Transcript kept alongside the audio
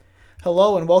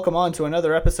Hello and welcome on to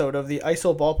another episode of the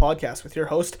ISO Ball Podcast with your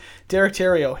host, Derek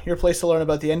Terrio, your place to learn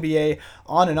about the NBA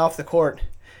on and off the court.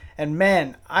 And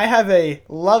man, I have a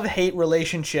love-hate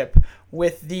relationship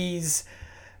with these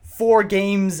 4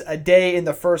 games a day in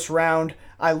the first round.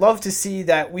 I love to see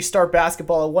that we start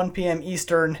basketball at 1 p.m.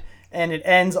 Eastern and it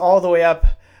ends all the way up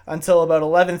until about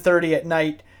 11:30 at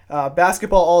night.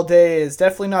 Basketball all day is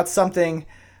definitely not something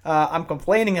I'm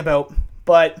complaining about,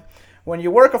 but when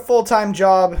you work a full-time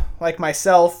job like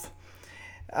myself,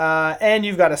 and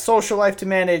you've got a social life to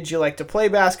manage, you like to play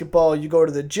basketball, you go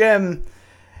to the gym,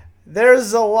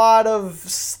 there's a lot of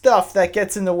stuff that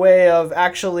gets in the way of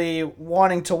actually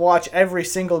wanting to watch every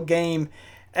single game,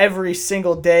 every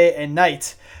single day and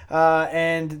night.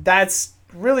 And that's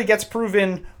really gets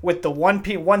proven with the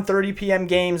 1:30 p.m.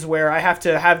 games where I have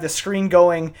to have the screen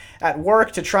going at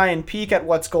work to try and peek at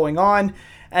what's going on.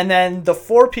 And then the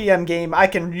 4 p.m. game I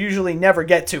can usually never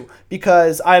get to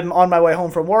because I'm on my way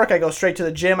home from work. I go straight to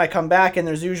the gym. I come back and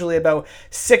there's usually about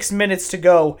 6 minutes to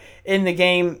go in the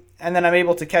game. And then I'm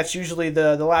able to catch usually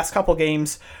the last couple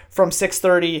games from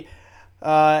 6:30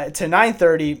 to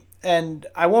 9:30. And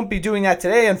I won't be doing that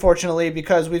today, unfortunately,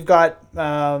 because we've got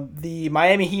the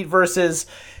Miami Heat versus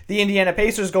the Indiana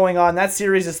Pacers going on. That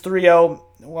series is 3-0.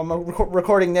 I'm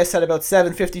recording this at about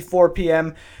 7:54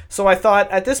 p.m. So I thought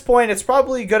at this point it's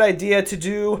probably a good idea to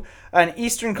do an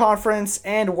Eastern Conference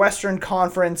and Western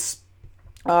Conference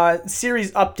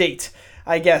series update,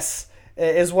 I guess,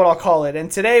 is what I'll call it.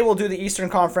 And today we'll do the Eastern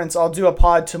Conference. I'll do a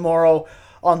pod tomorrow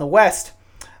on the West.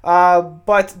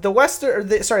 But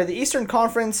the Eastern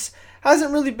Conference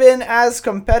hasn't really been as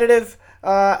competitive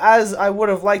as I would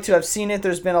have liked to have seen it.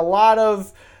 There's been a lot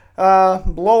of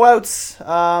blowouts,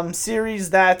 series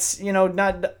that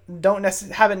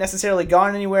haven't necessarily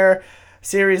gone anywhere.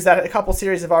 A couple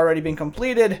series have already been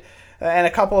completed, and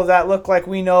a couple of that look like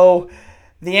we know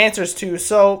the answers to.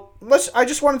 So I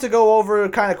just wanted to go over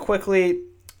kind of quickly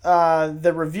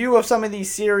the review of some of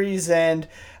these series, and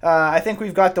I think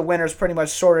we've got the winners pretty much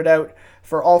sorted out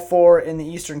for all 4 in the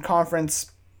Eastern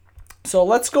Conference. So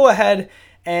let's go ahead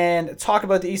and talk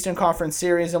about the Eastern Conference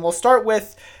series, and we'll start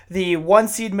with the 1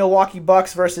 seed Milwaukee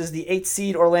Bucks versus the 8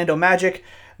 seed Orlando Magic.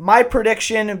 My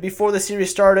prediction before the series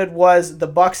started was the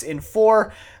Bucks in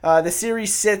 4. The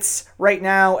series sits right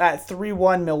now at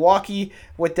 3-1 Milwaukee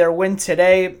with their win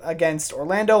today against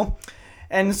Orlando.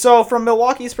 And so from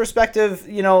Milwaukee's perspective,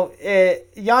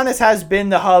 Giannis has been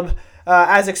the hub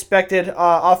as expected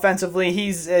offensively.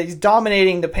 He's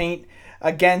dominating the paint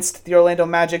against the Orlando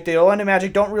Magic. The Orlando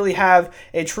Magic don't really have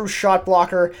a true shot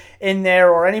blocker in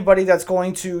there or anybody that's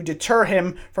going to deter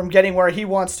him from getting where he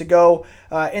wants to go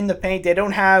in the paint. They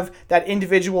don't have that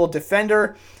individual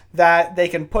defender that they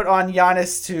can put on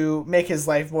Giannis to make his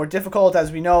life more difficult.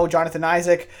 As we know, Jonathan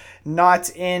Isaac not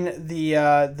in the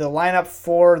lineup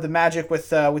for the Magic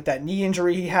with that knee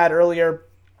injury he had earlier.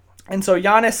 And so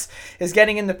Giannis is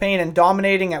getting in the paint and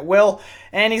dominating at will,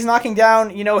 and he's knocking down,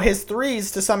 his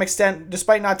threes to some extent,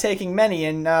 despite not taking many.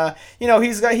 And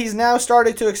he's now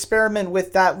started to experiment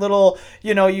with that little,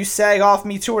 you sag off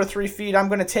me 2 or 3 feet, I'm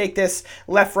going to take this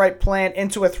left-right plant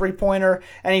into a 3-pointer,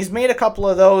 and he's made a couple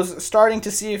of those, starting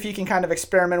to see if he can kind of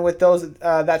experiment with those,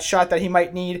 that shot that he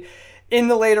might need in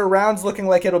the later rounds, looking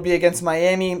like it'll be against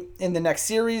Miami in the next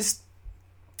series.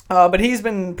 But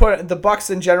the Bucks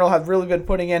in general have really been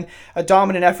putting in a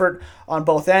dominant effort on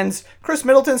both ends. Chris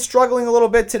Middleton struggling a little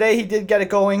bit today. He did get it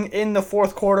going in the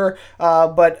fourth quarter.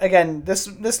 But again,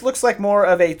 this looks like more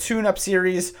of a tune-up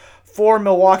series for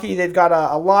Milwaukee. They've got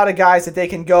a lot of guys that they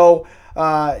can go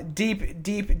deep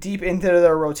into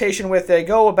their rotation with. They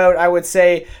go about, I would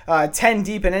say, 10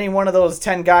 deep, and any one of those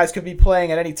 10 guys could be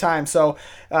playing at any time. So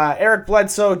Eric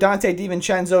Bledsoe, Dante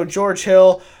DiVincenzo, George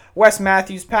Hill, Wes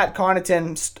Matthews, Pat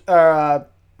Connaughton,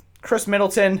 Chris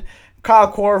Middleton, Kyle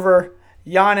Korver,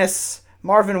 Giannis,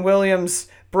 Marvin Williams,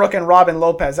 Brooke, and Robin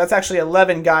Lopez. That's actually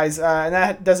 11 guys, and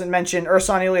that doesn't mention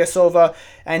Ersan Ilyasova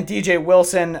and DJ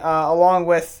Wilson, along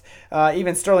with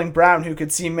even Sterling Brown, who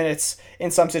could see minutes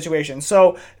in some situations.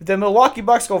 So the Milwaukee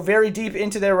Bucks go very deep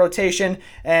into their rotation,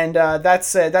 and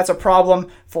that's a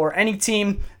problem for any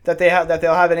team that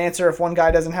they'll have an answer if one guy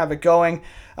doesn't have it going.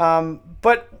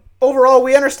 But overall,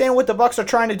 we understand what the Bucks are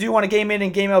trying to do on a game-in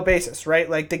and game-out basis, right?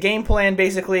 Like, the game plan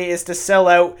basically is to sell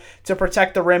out to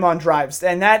protect the rim on drives,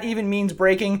 and that even means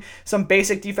breaking some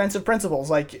basic defensive principles,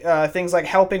 like things like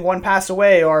helping one pass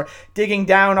away or digging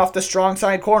down off the strong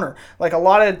side corner. Like, a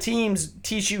lot of teams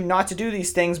teach you not to do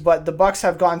these things, but the Bucks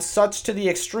have gone such to the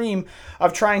extreme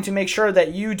of trying to make sure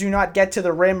that you do not get to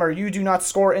the rim or you do not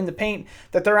score in the paint,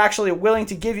 that they're actually willing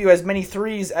to give you as many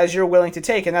threes as you're willing to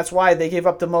take, and that's why they give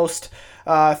up the most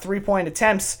 3-point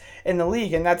attempts in the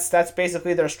league, and that's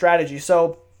basically their strategy.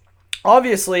 So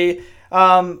obviously,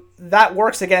 that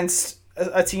works against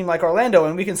a team like Orlando,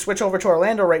 and we can switch over to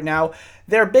Orlando right now.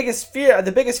 The biggest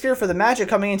fear for the Magic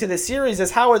coming into this series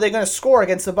is how are they going to score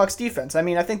against the Bucks defense. I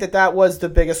mean, I think that was the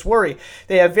biggest worry.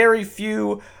 They have very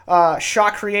few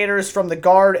shot creators from the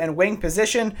guard and wing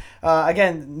position.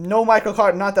 Again, no Michael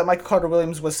Carter, not that Michael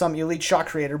Carter-Williams was some elite shot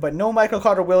creator, but no Michael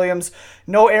Carter-Williams,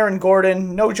 no Aaron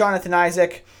Gordon, no Jonathan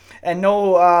Isaac, and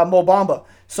no Mo Bamba.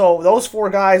 So those 4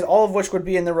 guys, all of which would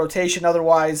be in the rotation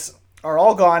otherwise, are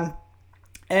all gone.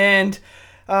 And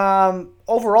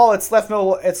overall, it's left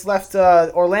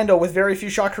Orlando with very few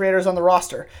shot creators on the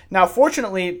roster. Now,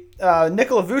 fortunately,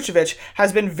 Nikola Vucevic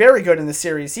has been very good in the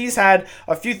series. He's had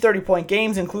a few 30-point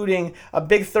games, including a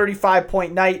big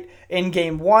 35-point night in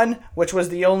Game 1, which was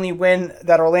the only win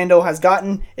that Orlando has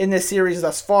gotten in this series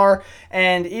thus far.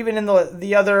 And even in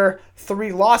the other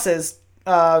 3 losses,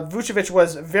 Vucevic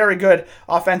was very good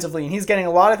offensively, and he's getting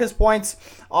a lot of his points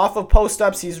off of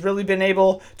post-ups. He's really been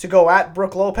able to go at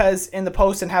Brook Lopez in the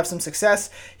post and have some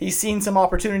success. He's seen some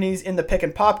opportunities in the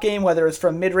pick-and-pop game, whether it's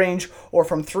from mid-range or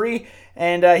from 3,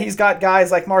 and he's got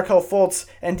guys like Markelle Fultz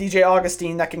and DJ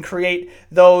Augustine that can create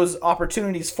those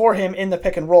opportunities for him in the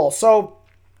pick-and-roll. So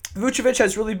Vucevic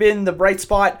has really been the bright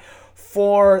spot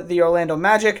for the Orlando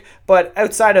Magic, but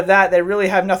outside of that, they really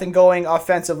have nothing going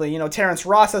offensively. Terrence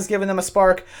Ross has given them a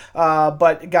spark,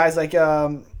 but guys like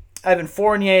Evan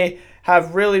Fournier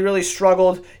have really, really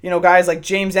struggled. Guys like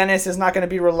James Ennis is not going to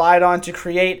be relied on to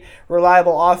create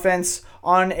reliable offense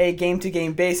on a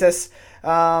game-to-game basis.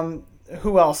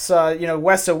 Who else?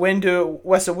 Wes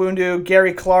Iwundu,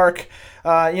 Gary Clark.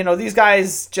 These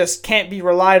guys just can't be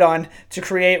relied on to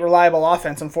create reliable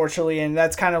offense, unfortunately, and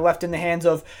that's kind of left in the hands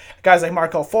of guys like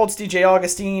Markelle Fultz, DJ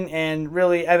Augustine, and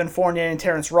really Evan Fournier and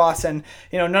Terrence Ross. And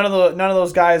none of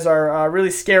those guys are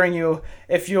really scaring you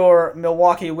if you're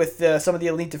Milwaukee with some of the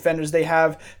elite defenders they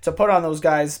have to put on those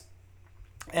guys.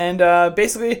 And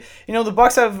basically, the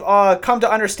Bucks have come to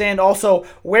understand also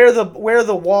where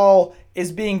the wall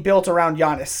is being built around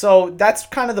Giannis. So that's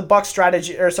kind of the Bucks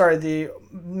strategy, the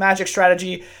Magic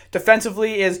strategy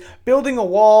defensively, is building a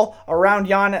wall around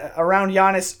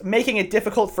Giannis, making it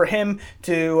difficult for him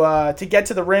to get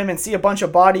to the rim and see a bunch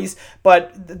of bodies.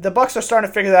 But the Bucks are starting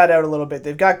to figure that out a little bit.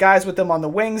 They've got guys with them on the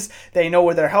wings. They know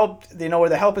where the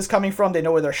help is coming from. They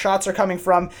know where their shots are coming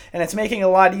from, and it's making it a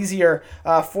lot easier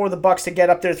for the Bucks to get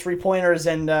up their 3-pointers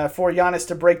and for Giannis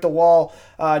to break the wall,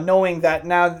 knowing that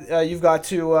now you've got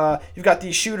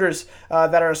these shooters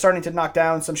that are starting to knock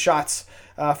down some shots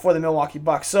for the Milwaukee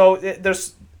Bucks. So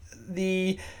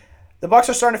the Bucks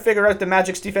are starting to figure out the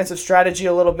Magic's defensive strategy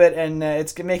a little bit, and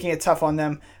it's making it tough on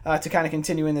them to kind of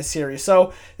continue in this series.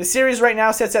 So the series right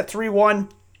now sits at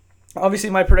 3-1. Obviously,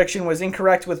 my prediction was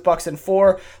incorrect with Bucks in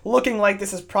 4. Looking like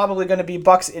this is probably going to be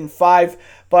Bucks in 5.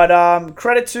 But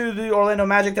credit to the Orlando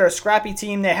Magic. They're a scrappy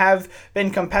team. They have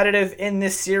been competitive in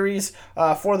this series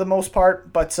for the most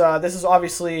part. But this is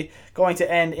obviously going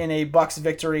to end in a Bucks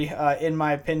victory, in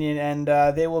my opinion.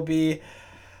 And they will be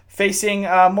facing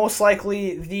most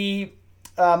likely the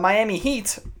Miami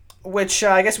Heat, which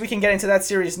I guess we can get into that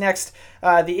series next.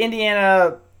 The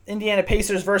Indiana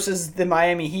Pacers versus the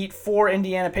Miami Heat. 4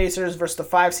 Indiana Pacers versus the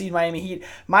 5-seed Miami Heat.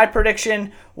 My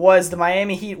prediction was the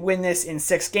Miami Heat win this in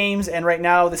 6 games, and right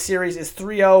now the series is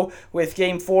 3-0 with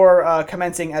Game 4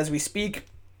 commencing as we speak.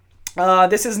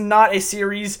 This is not a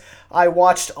series I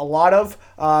watched a lot of.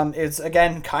 It's,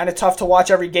 again, kind of tough to watch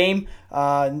every game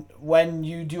when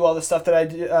you do all the stuff that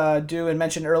I do and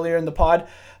mentioned earlier in the pod.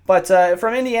 But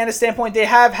from Indiana's standpoint, they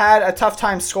have had a tough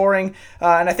time scoring,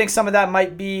 and I think some of that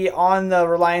might be on the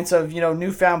reliance of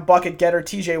newfound bucket getter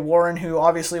T.J. Warren, who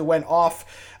obviously went off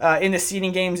in the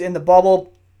seeding games in the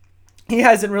bubble. He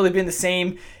hasn't really been the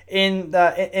same in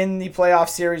the playoff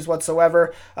series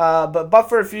whatsoever. But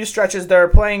for a few stretches, they're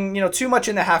playing too much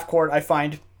in the half court, I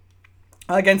find,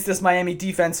 against this Miami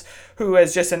defense, who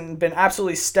has just been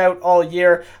absolutely stout all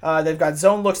year. They've got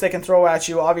zone looks they can throw at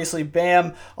you. Obviously,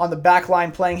 Bam on the back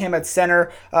line, playing him at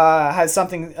center, has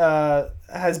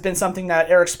been something that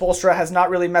Eric Spoelstra has not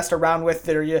really messed around with.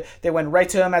 They went right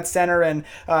to him at center and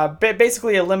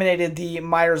basically eliminated the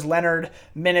Myers-Leonard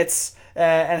minutes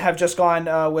and have just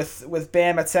gone with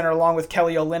Bam at center along with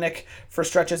Kelly Olynyk for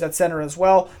stretches at center as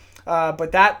well.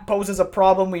 But that poses a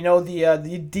problem. We know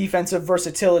the defensive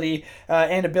versatility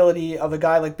and ability of a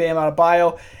guy like Bam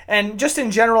Adebayo. And just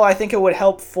in general, I think it would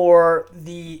help for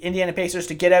the Indiana Pacers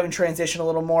to get out and transition a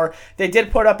little more. They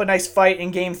did put up a nice fight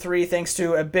in Game 3 thanks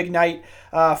to a big night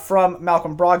from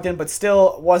Malcolm Brogdon, but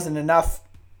still wasn't enough.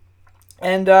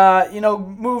 And,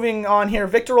 moving on here,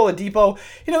 Victor Oladipo,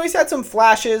 he's had some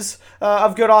flashes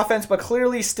of good offense, but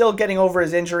clearly still getting over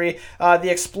his injury. The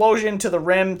explosion to the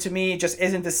rim, to me, just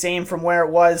isn't the same from where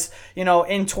it was, in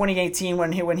 2018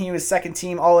 when he was second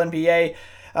team All-NBA.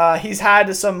 He's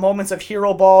had some moments of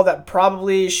hero ball that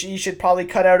probably he should probably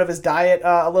cut out of his diet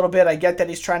a little bit. I get that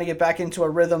he's trying to get back into a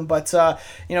rhythm, but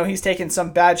he's taken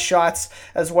some bad shots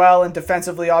as well. And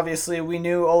defensively, obviously, we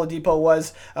knew Oladipo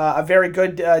was a very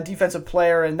good defensive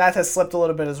player, and that has slipped a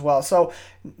little bit as well. So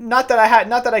not that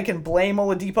I can blame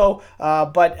Oladipo,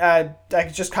 but I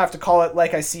just have to call it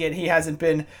like I see it. He hasn't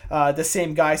been the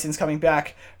same guy since coming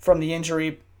back from the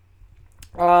injury.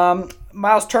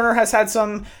 Miles Turner has had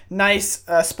some nice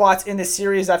spots in this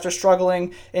series after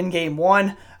struggling in game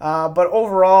one. But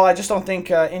overall, I just don't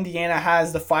think Indiana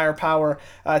has the firepower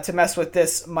to mess with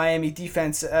this Miami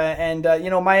defense.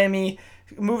 Miami,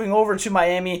 moving over to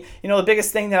Miami, the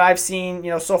biggest thing that I've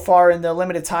seen, so far in the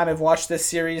limited time I've watched this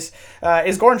series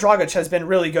is Goran Dragic has been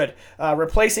really good.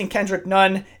 Replacing Kendrick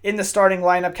Nunn in the starting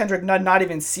lineup. Kendrick Nunn not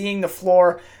even seeing the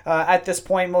floor at this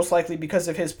point, most likely because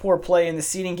of his poor play in the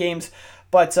seeding games.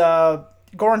 But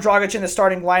Goran Dragic in the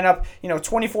starting lineup,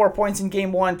 24 points in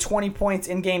game one, 20 points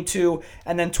in game two,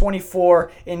 and then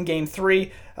 24 in game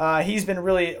three. He's been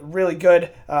really, really good,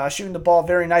 shooting the ball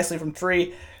very nicely from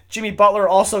three. Jimmy Butler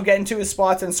also getting to his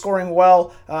spots and scoring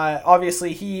well.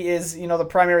 Obviously, he is the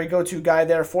primary go-to guy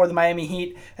there for the Miami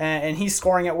Heat, and he's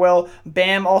scoring at will.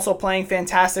 Bam also playing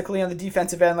fantastically on the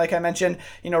defensive end, like I mentioned.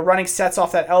 Running sets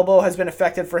off that elbow has been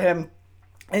effective for him.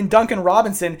 And Duncan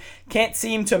Robinson can't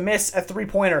seem to miss a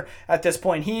three-pointer at this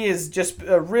point. He is just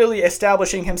really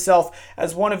establishing himself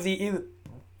as one of the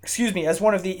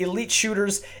elite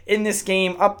shooters in this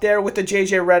game, up there with the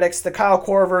JJ Redicks, the Kyle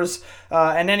Korvers,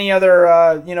 and any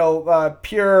other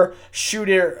pure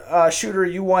shooter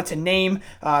you want to name.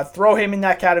 Throw him in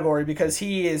that category because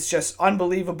he is just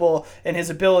unbelievable in his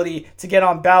ability to get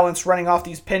on balance, running off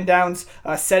these pin downs,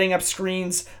 setting up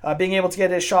screens, being able to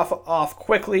get his shot off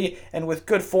quickly and with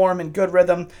good form and good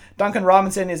rhythm. Duncan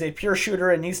Robinson is a pure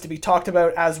shooter and needs to be talked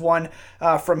about as one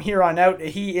from here on out.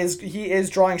 He is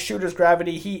drawing shooter's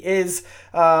gravity. He is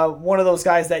one of those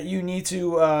guys that you need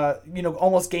to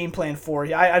almost game plan for.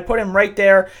 I'd put him right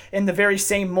there in the very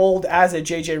same mold as a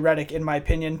JJ Redick, in my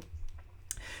opinion.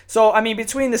 So,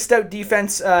 between the stout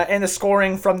defense and the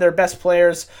scoring from their best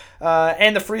players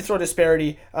and the free throw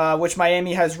disparity, which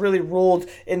Miami has really ruled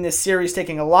in this series,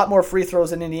 taking a lot more free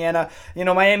throws than Indiana,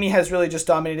 Miami has really just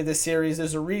dominated this series.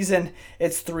 There's a reason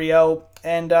it's 3-0,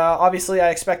 and obviously I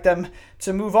expect them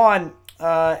to move on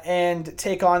and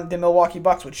take on the Milwaukee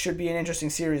Bucks, which should be an interesting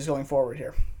series going forward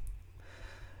here.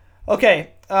 Okay,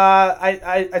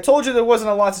 I told you there wasn't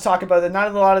a lot to talk about. Not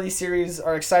a lot of these series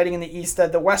are exciting in the East.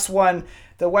 The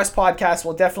West podcast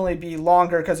will definitely be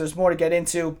longer because there's more to get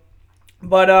into.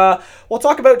 But we'll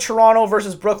talk about Toronto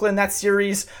versus Brooklyn. That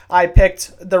series, I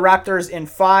picked the Raptors in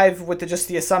 5 with just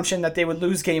the assumption that they would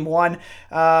lose game 1.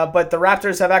 But the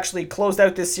Raptors have actually closed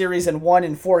out this series and won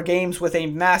in 4 games with a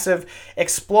massive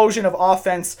explosion of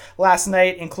offense last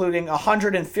night, including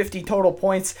 150 total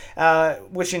points,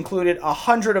 which included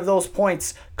 100 of those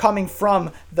points coming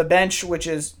from the bench, which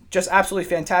is just absolutely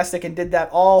fantastic, and did that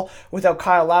all without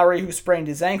Kyle Lowry, who sprained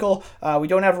his ankle. We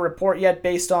don't have a report yet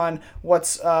based on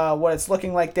what it's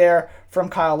looking like there from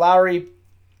Kyle Lowry,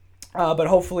 but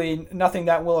hopefully nothing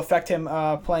that will affect him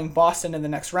playing Boston in the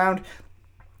next round.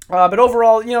 But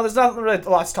overall, there's not really a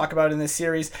lot to talk about in this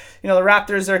series. The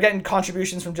Raptors are getting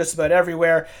contributions from just about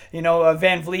everywhere.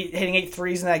 Van Vliet hitting 8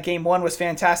 threes in that game 1 was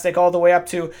fantastic, all the way up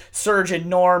to Serge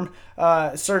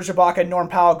Ibaka and Norm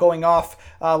Powell going off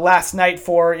last night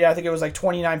for, I think it was like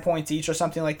 29 points each or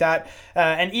something like that.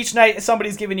 And each night,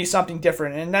 somebody's giving you something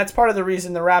different. And that's part of the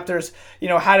reason the Raptors,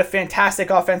 had a fantastic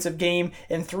offensive game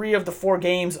in 3 of the 4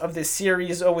 games of this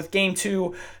series, with game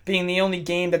 2 being the only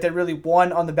game that they really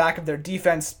won on the back of their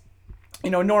defense.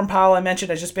 Norm Powell, I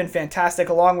mentioned, has just been fantastic,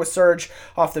 along with Serge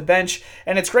off the bench.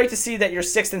 And it's great to see that your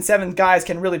 6th and 7th guys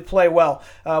can really play well.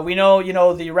 We know,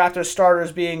 the Raptors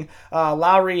starters being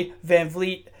Lowry, Van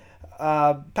Vliet,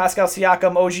 Pascal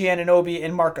Siakam, OG Anunoby,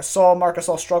 and Marc Gasol. Marc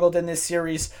Gasol struggled in this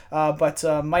series, but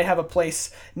might have a place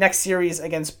next series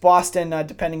against Boston,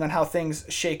 depending on how things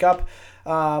shake up.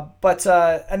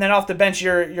 And then off the bench,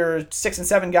 your 6 and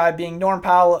 7 guy being Norm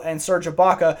Powell and Serge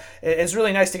Ibaka. It's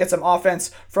really nice to get some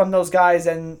offense from those guys,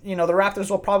 and the Raptors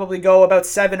will probably go about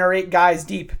 7 or 8 guys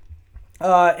deep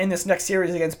in this next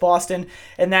series against Boston,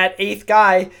 and that 8th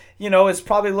guy, is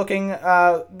probably looking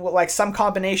like some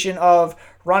combination of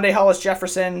Rondae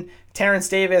Hollis-Jefferson, Terrence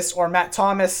Davis, or Matt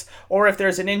Thomas, or if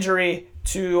there's an injury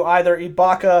to either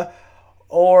Ibaka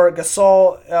or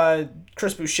Gasol,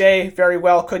 Chris Boucher very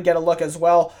well could get a look as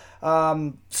well.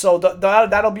 So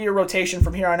that'll be a rotation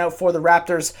from here on out for the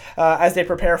Raptors as they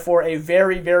prepare for a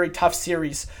very, very tough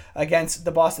series against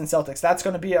the Boston Celtics. That's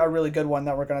going to be a really good one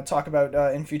that we're going to talk about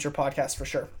in future podcasts for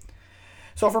sure.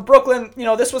 So for Brooklyn,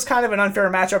 this was kind of an unfair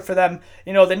matchup for them.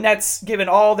 The Nets, given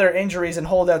all their injuries and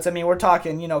holdouts, I mean, we're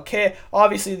talking,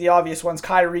 obviously the obvious ones,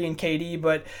 Kyrie and KD,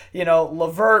 but,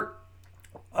 LeVert,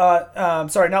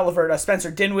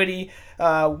 Spencer Dinwiddie,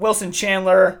 Wilson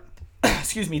Chandler,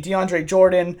 DeAndre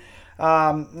Jordan.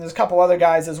 There's a couple other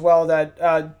guys as well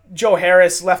that Joe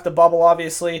Harris left the bubble,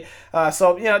 obviously.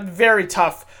 So very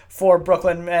tough for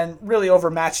Brooklyn and really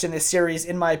overmatched in this series,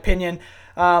 in my opinion.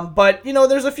 But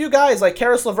there's a few guys like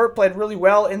Karis LeVert played really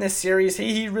well in this series.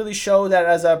 He really showed that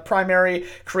as a primary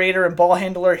creator and ball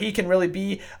handler, he can really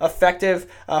be effective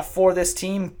for this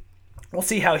team. We'll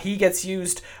see how he gets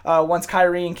used once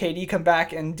Kyrie and KD come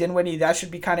back, and Dinwiddie. That should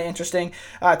be kind of interesting.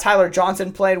 Tyler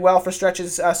Johnson played well for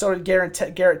stretches. So did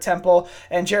Garrett Temple,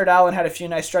 and Jared Allen had a few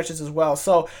nice stretches as well.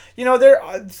 So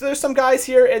there's some guys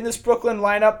here in this Brooklyn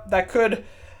lineup that could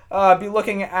be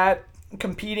looking at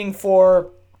competing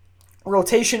for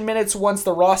rotation minutes once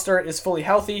the roster is fully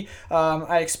healthy.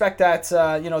 I expect that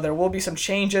there will be some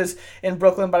changes in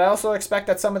Brooklyn, but I also expect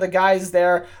that some of the guys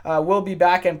there will be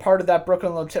back and part of that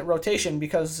Brooklyn rotation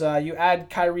because you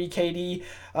add Kyrie, KD,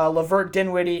 LeVert,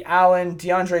 Dinwiddie, Allen,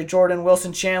 DeAndre Jordan,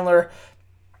 Wilson Chandler,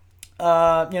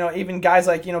 even guys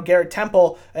like, Garrett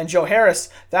Temple and Joe Harris.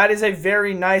 That is a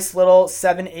very nice little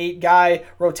 7-8 guy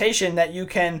rotation that you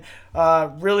can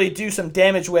really do some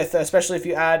damage with, especially if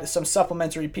you add some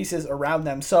supplementary pieces around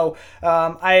them. So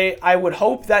I would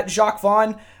hope that Jacques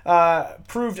Vaughn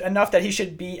proved enough that he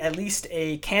should be at least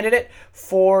a candidate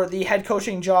for the head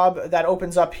coaching job that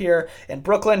opens up here in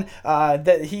Brooklyn.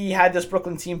 That he had this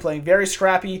Brooklyn team playing very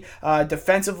scrappy.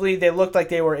 Defensively, they looked like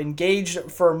they were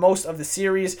engaged for most of the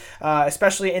series,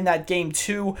 especially in that game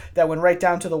 2 that went right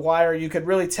down to the wire. You could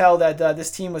really tell that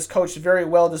this team was coached very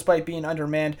well despite being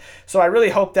undermanned. So I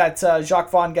really hope that Jacques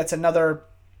Vaughn gets another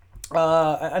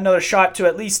shot to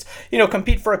at least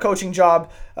compete for a coaching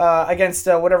job against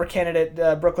whatever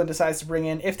candidate Brooklyn decides to bring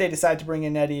in, if they decide to bring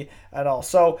in Eddie at all.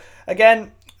 So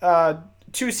again,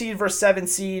 2 seed versus 7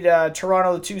 seed,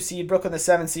 Toronto the 2 seed, Brooklyn the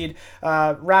 7 seed.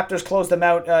 Raptors closed them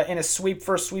out in a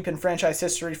first sweep in franchise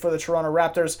history for the Toronto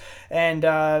Raptors, and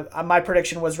my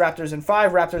prediction was Raptors in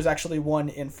 5. Raptors actually won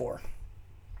in 4.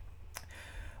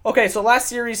 Okay, so last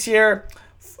series here,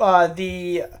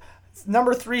 the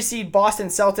number 3 seed Boston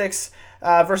Celtics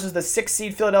versus the 6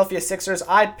 seed Philadelphia Sixers.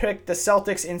 I picked the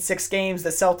Celtics in 6 games. The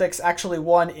Celtics actually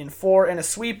won in 4 in a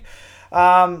sweep.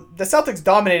 The Celtics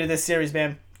dominated this series,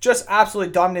 man. Just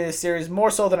absolutely dominated this series, more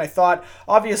so than I thought.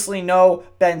 Obviously, no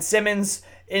Ben Simmons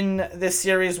in this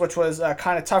series, which was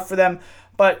kind of tough for them.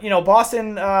 But,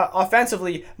 Boston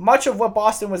offensively, much of what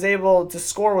Boston was able to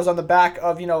score was on the back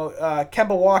of,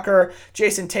 Kemba Walker,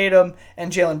 Jason Tatum,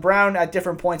 and Jaylen Brown at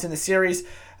different points in the series.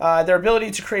 Their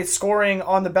ability to create scoring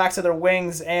on the backs of their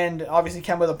wings, and obviously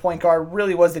Kemba, the point guard,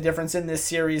 really was the difference in this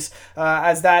series,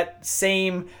 as that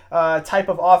same type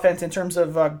of offense in terms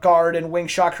of guard and wing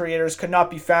shot creators could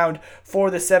not be found for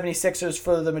the 76ers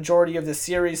for the majority of this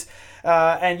series.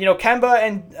 And Kemba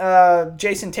and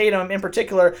Jason Tatum in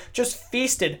particular just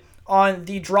feasted on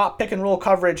the drop pick and roll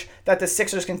coverage that the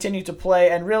Sixers continued to play,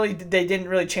 and really they didn't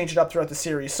really change it up throughout the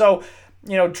series. So,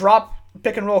 drop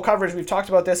pick and roll coverage, we've talked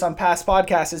about this on past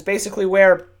podcasts, is basically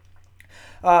where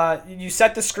you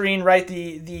set the screen, right?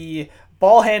 The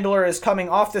ball handler is coming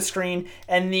off the screen,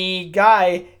 and the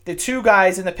 2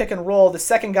 guys in the pick and roll, the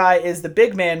second guy is the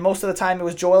big man. Most of the time it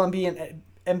was Joel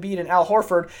Embiid and Al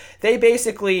Horford. They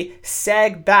basically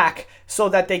sag back so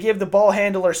that they give the ball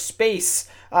handler space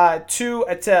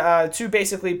to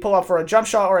basically pull up for a jump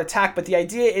shot or attack. But the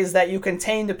idea is that you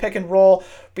contain the pick and roll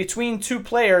between 2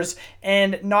 players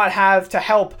and not have to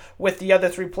help with the other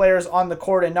 3 players on the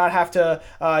court and not have to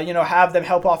have them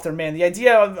help off their man. The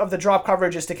idea of the drop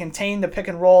coverage is to contain the pick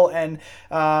and roll and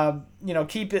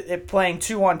keep it playing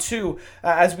 2-on-2.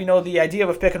 As we know, the idea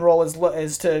of a pick and roll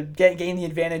is to gain the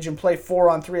advantage and play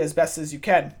 4-on-3 as best as you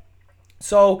can.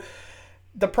 So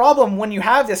the problem when you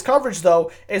have this coverage,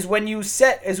 though, is when you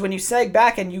sag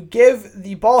back and you give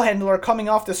the ball handler coming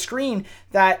off the screen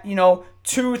that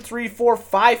 2, 3, 4,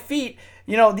 5 feet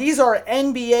these are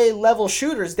NBA level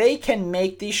shooters. They can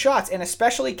make these shots, and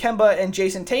especially Kemba and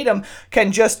Jason Tatum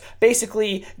can just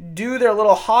basically do their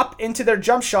little hop into their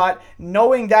jump shot,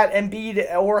 knowing that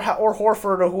Embiid or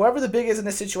Horford or whoever the big is in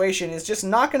this situation is just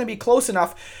not going to be close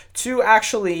enough to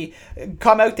actually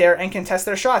come out there and contest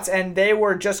their shots. And they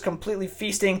were just completely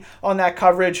feasting on that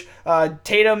coverage.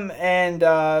 Tatum and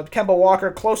Kemba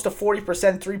Walker, close to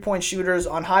 40% three-point shooters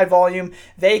on high volume.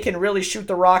 They can really shoot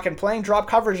the rock, and playing drop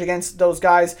coverage against those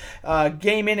guys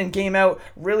game in and game out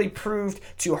really proved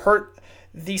to hurt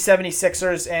the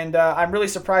 76ers, and I'm really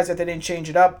surprised that they didn't change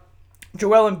it up.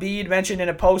 Joel Embiid mentioned in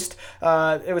a post,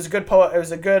 it was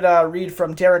a good read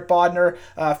from Derek Bodner,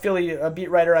 Philly beat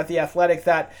writer at The Athletic,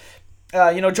 that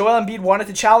Joel Embiid wanted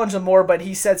to challenge them more, but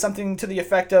he said something to the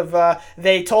effect of,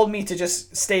 they told me to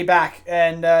just stay back,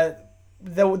 and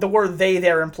the word "they"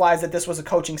 there implies that this was a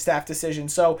coaching staff decision.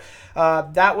 So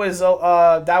that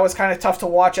was kind of tough to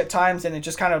watch at times, and it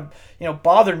just kind of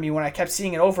bothered me when I kept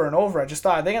seeing it over and over. I just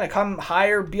thought, are they going to come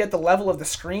higher, be at the level of the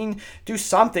screen, do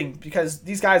something, because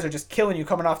these guys are just killing you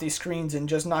coming off these screens and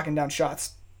just knocking down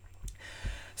shots.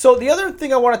 So the other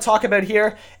thing I want to talk about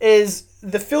here is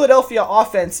the Philadelphia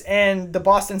offense and the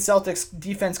Boston Celtics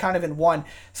defense kind of in one.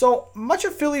 So much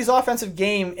of Philly's offensive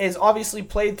game is obviously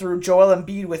played through Joel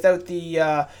Embiid without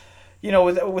the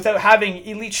without having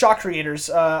elite shot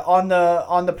creators on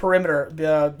the perimeter.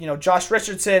 Josh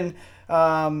Richardson,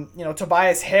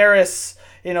 Tobias Harris.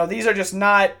 These are just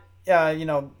not.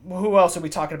 Who else are we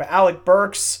talking about? Alec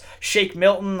Burks, Shake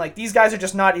Milton. Like, these guys are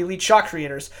just not elite shot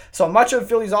creators. So much of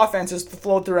Philly's offense is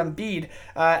flowed through Embiid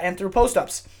and through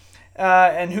post-ups.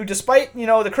 And who, despite,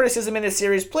 the criticism in this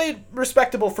series, played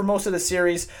respectable for most of the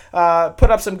series,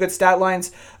 put up some good stat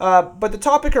lines. But the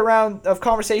topic of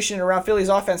conversation around Philly's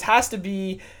offense has to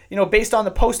be, based on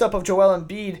the post-up of Joel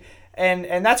Embiid.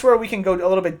 And that's where we can go a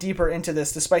little bit deeper into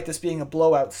this, despite this being a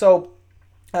blowout. So,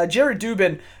 Jared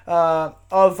Dubin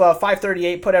of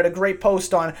 538 put out a great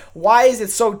post on why is it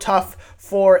so tough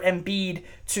for Embiid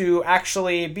to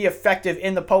actually be effective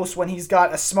in the post when he's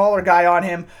got a smaller guy on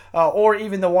him, or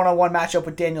even the one-on-one matchup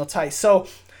with Daniel Tice. So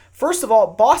first of all,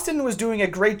 Boston was doing a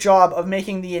great job of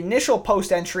making the initial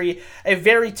post entry a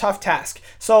very tough task.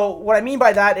 So what I mean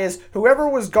by that is whoever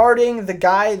was guarding the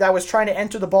guy that was trying to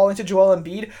enter the ball into Joel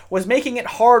Embiid was making it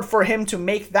hard for him to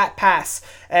make that pass.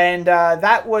 And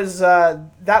that was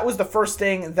the first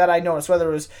thing that I noticed, whether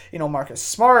it was Marcus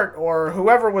Smart or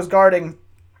whoever was guarding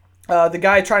the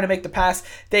guy trying to make the pass.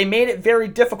 They made it very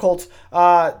difficult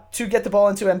to get the ball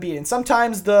into Embiid. And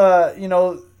sometimes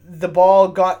the ball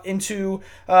got into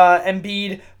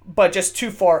Embiid, but just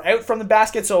too far out from the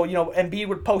basket. So, Embiid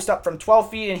would post up from 12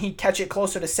 feet and he'd catch it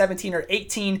closer to 17 or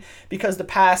 18 because the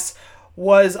pass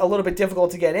was a little bit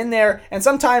difficult to get in there. And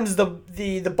sometimes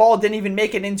the ball didn't even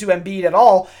make it into Embiid at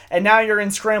all. And now you're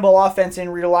in scramble offense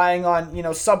and relying on,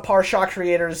 subpar shot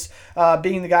creators,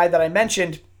 being the guys that I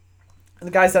mentioned,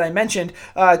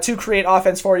 to create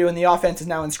offense for you, and the offense is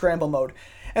now in scramble mode.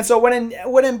 And so when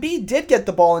Embiid did get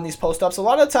the ball in these post-ups, a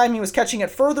lot of the time he was catching it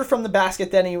further from the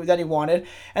basket than he wanted.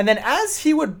 And then as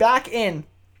he would back in,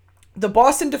 the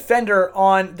Boston defender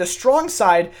on the strong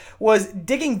side was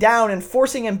digging down and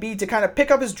forcing Embiid to kind of pick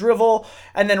up his dribble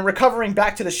and then recovering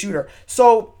back to the shooter.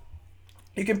 So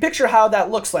you can picture how that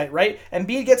looks like, right?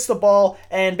 Embiid gets the ball,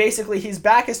 and basically his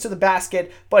back is to the basket,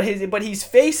 but he's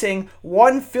facing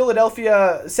one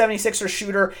Philadelphia 76er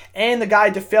shooter and the guy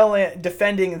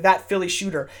defending that Philly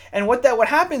shooter. And what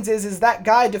happens is that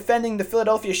guy defending the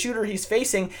Philadelphia shooter he's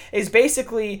facing is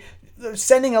basically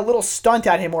sending a little stunt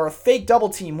at him, or a fake double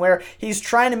team where he's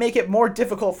trying to make it more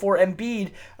difficult for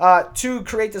Embiid to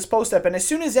create this post-up. And as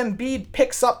soon as Embiid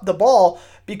picks up the ball,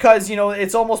 because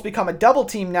it's almost become a double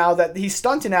team now that he's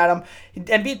stunting at him,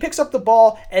 Embiid picks up the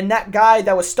ball and that guy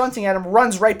that was stunting at him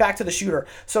runs right back to the shooter.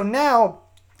 So now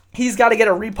he's got to get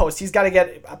a repost. He's got to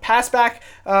get a pass back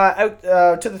out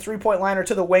to the three-point line or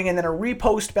to the wing, and then a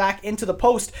repost back into the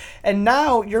post. And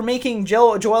now you're making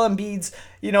Joel Embiid's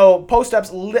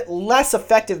post-ups less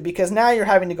effective, because now you're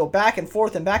having to go back and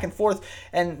forth, and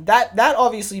that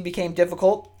obviously became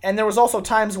difficult. And there was also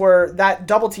times where that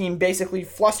double team basically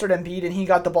flustered Embiid, and he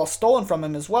got the ball stolen from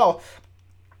him as well.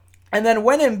 And then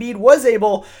when Embiid was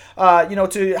able,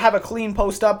 to have a clean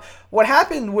post up, what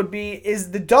happened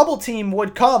is the double team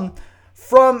would come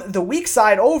from the weak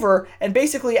side over, and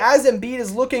basically as Embiid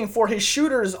is looking for his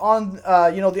shooters on,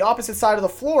 the opposite side of the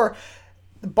floor,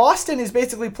 Boston is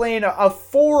basically playing a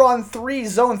 4-on-3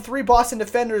 zone, 3 Boston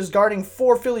defenders guarding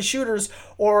 4 Philly shooters,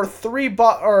 or 2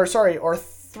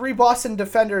 Boston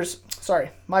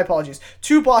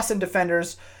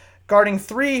defenders guarding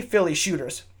 3 Philly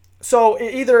shooters. So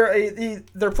either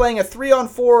they're playing a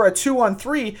 3-on-4 or a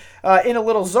 2-on-3 in a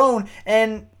little zone,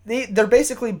 and they're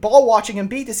basically ball watching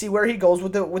Embiid to see where he goes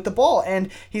with the ball, and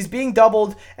he's being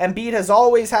doubled. Embiid has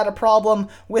always had a problem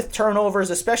with turnovers,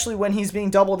 especially when he's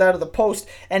being doubled out of the post,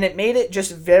 and it made it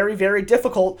just very, very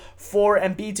difficult for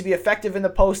Embiid to be effective in the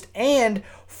post and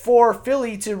for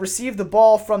Philly to receive the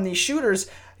ball from these shooters,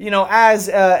 as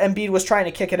Embiid was trying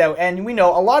to kick it out. And we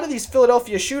know a lot of these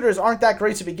Philadelphia shooters aren't that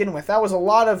great to begin with. That was a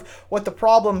lot of what the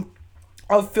problem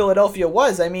of Philadelphia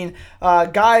was. I mean,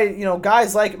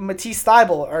 guys like Matisse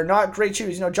Thybulle are not great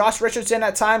shooters. Josh Richardson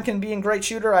at time can be a great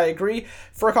shooter. I agree.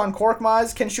 Furkan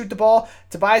Korkmaz can shoot the ball.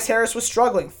 Tobias Harris was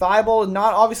struggling. Thybulle,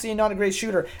 obviously not a great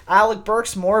shooter. Alec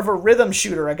Burks, more of a rhythm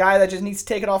shooter, a guy that just needs to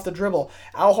take it off the dribble.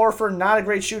 Al Horford, not a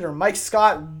great shooter. Mike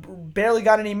Scott barely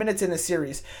got any minutes in this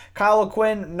series. Kyle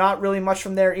O'Quinn, not really much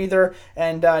from there either.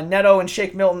 And Neto and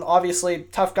Shake Milton, obviously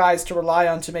tough guys to rely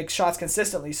on to make shots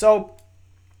consistently. So,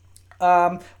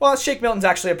 Shake Milton's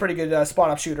actually a pretty good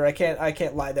spot-up shooter. I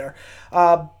can't lie there.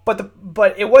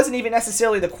 But it wasn't even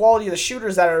necessarily the quality of the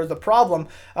shooters that are the problem.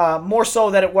 More so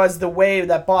that it was the way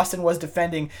that Boston was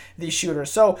defending these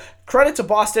shooters. So credit to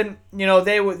Boston.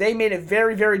 They made it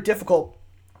very, very difficult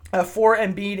for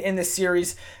Embiid in this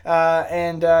series,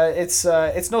 and it's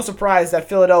no surprise that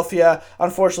Philadelphia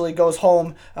unfortunately goes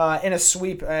home in a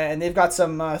sweep, and they've got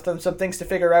some things to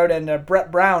figure out. And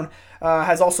Brett Brown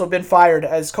has also been fired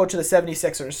as coach of the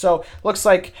 76ers. So looks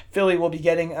like Philly will be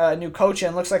getting a new coach,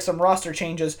 and looks like some roster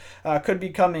changes could be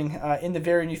coming in the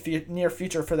very near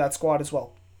future for that squad as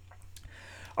well.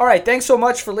 All right, thanks so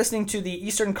much for listening to the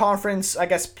Eastern Conference,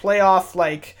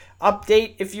 playoff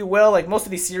update, if you will. Most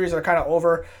of these series are kind of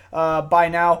over by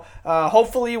now.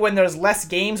 Hopefully, when there's less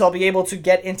games, I'll be able to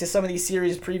get into some of these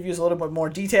series previews a little bit more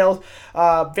detailed.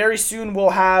 Very soon,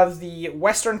 we'll have the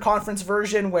Western Conference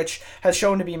version, which has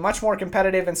shown to be much more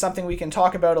competitive and something we can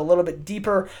talk about a little bit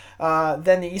deeper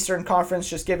than the Eastern Conference,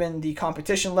 just given the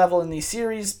competition level in these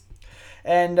series.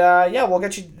 And we'll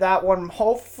get you that one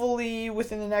hopefully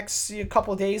within the next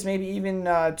couple of days, maybe even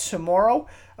tomorrow.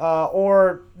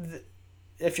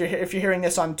 If you're hearing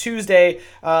this on Tuesday,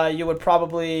 you would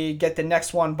probably get the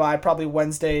next one by probably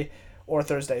Wednesday or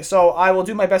Thursday. So I will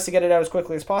do my best to get it out as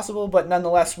quickly as possible, but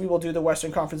nonetheless, we will do the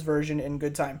Western Conference version in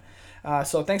good time.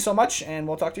 So thanks so much, and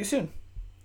we'll talk to you soon.